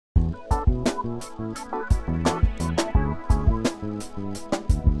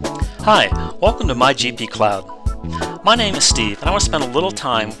Hi, welcome to myGPcloud. My name is Steve, and I want to spend a little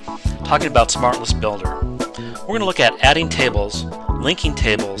time talking about SmartList Builder. We're going to look at adding tables, linking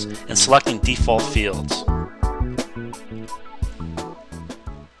tables, and selecting default fields.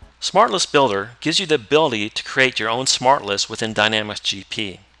 SmartList Builder gives you the ability to create your own smart list within Dynamics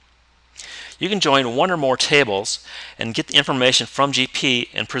GP. You can join one or more tables and get the information from GP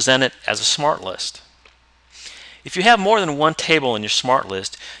and present it as a smart list. If you have more than one table in your smart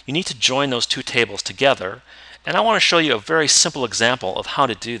list, you need to join those two tables together, and I want to show you a very simple example of how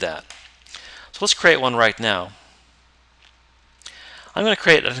to do that. So let's create one right now. I'm going to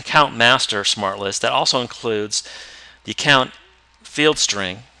create an account master smart list that also includes the account field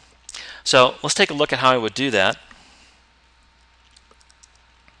string. So let's take a look at how I would do that.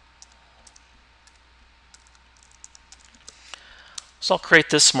 So I'll create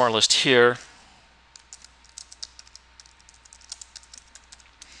this smart list here.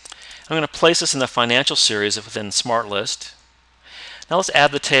 I'm going to place this in the financial series within SmartList. Now let's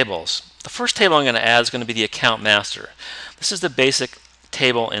add the tables. The first table I'm going to add is going to be the account master. This is the basic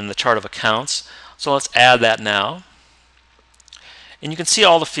table in the chart of accounts. So let's add that now. And you can see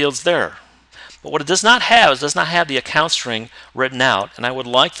all the fields there. But what it does not have is it does not have the account string written out, and I would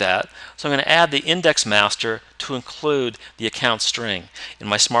like that. So I'm going to add the index master to include the account string in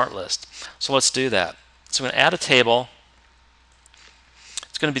my smart list. So let's do that. So I'm going to add a table.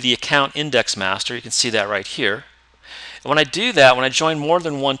 It's going to be the account index master. You can see that right here. And when I do that, when I join more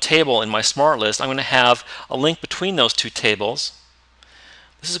than one table in my smart list, I'm going to have a link between those two tables.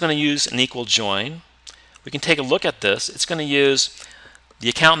 This is going to use an equal join. We can take a look at this. It's going to use the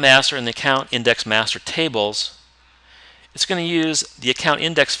account master and the account index master tables. It's going to use the account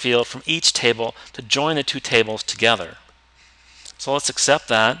index field from each table to join the two tables together. So let's accept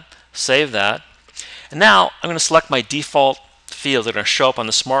that, save that, and now I'm going to select my default fields that are going to show up on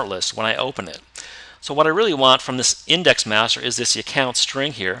the smart list when I open it. So what I really want from this index master is this account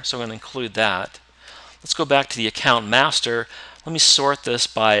string here, so I'm going to include that. Let's go back to the account master. Let me sort this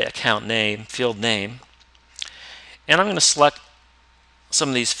by account name, field name, and I'm going to select some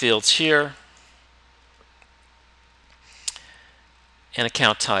of these fields here and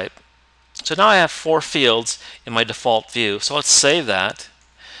account type. So now I have 4 fields in my default view. So let's save that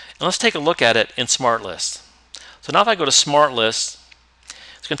and let's take a look at it in SmartList. So now if I go to SmartList,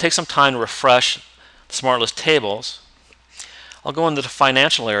 it's going to take some time to refresh the SmartList tables. I'll go into the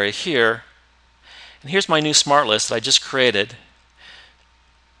financial area here, and here's my new SmartList that I just created.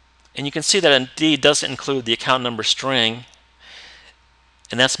 And you can see that it indeed doesn't include the account number string,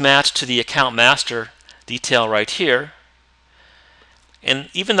 and that's matched to the account master detail right here. And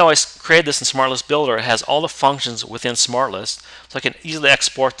even though I created this in SmartList Builder, it has all the functions within SmartList, so I can easily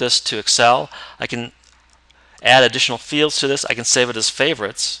export this to Excel. I can add additional fields to this. I can save it as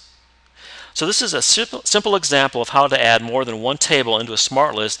favorites. So this is a simple example of how to add more than one table into a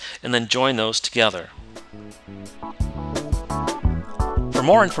SmartList and then join those together. For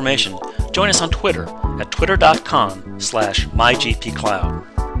more information, join us on Twitter at twitter.com/mygpcloud.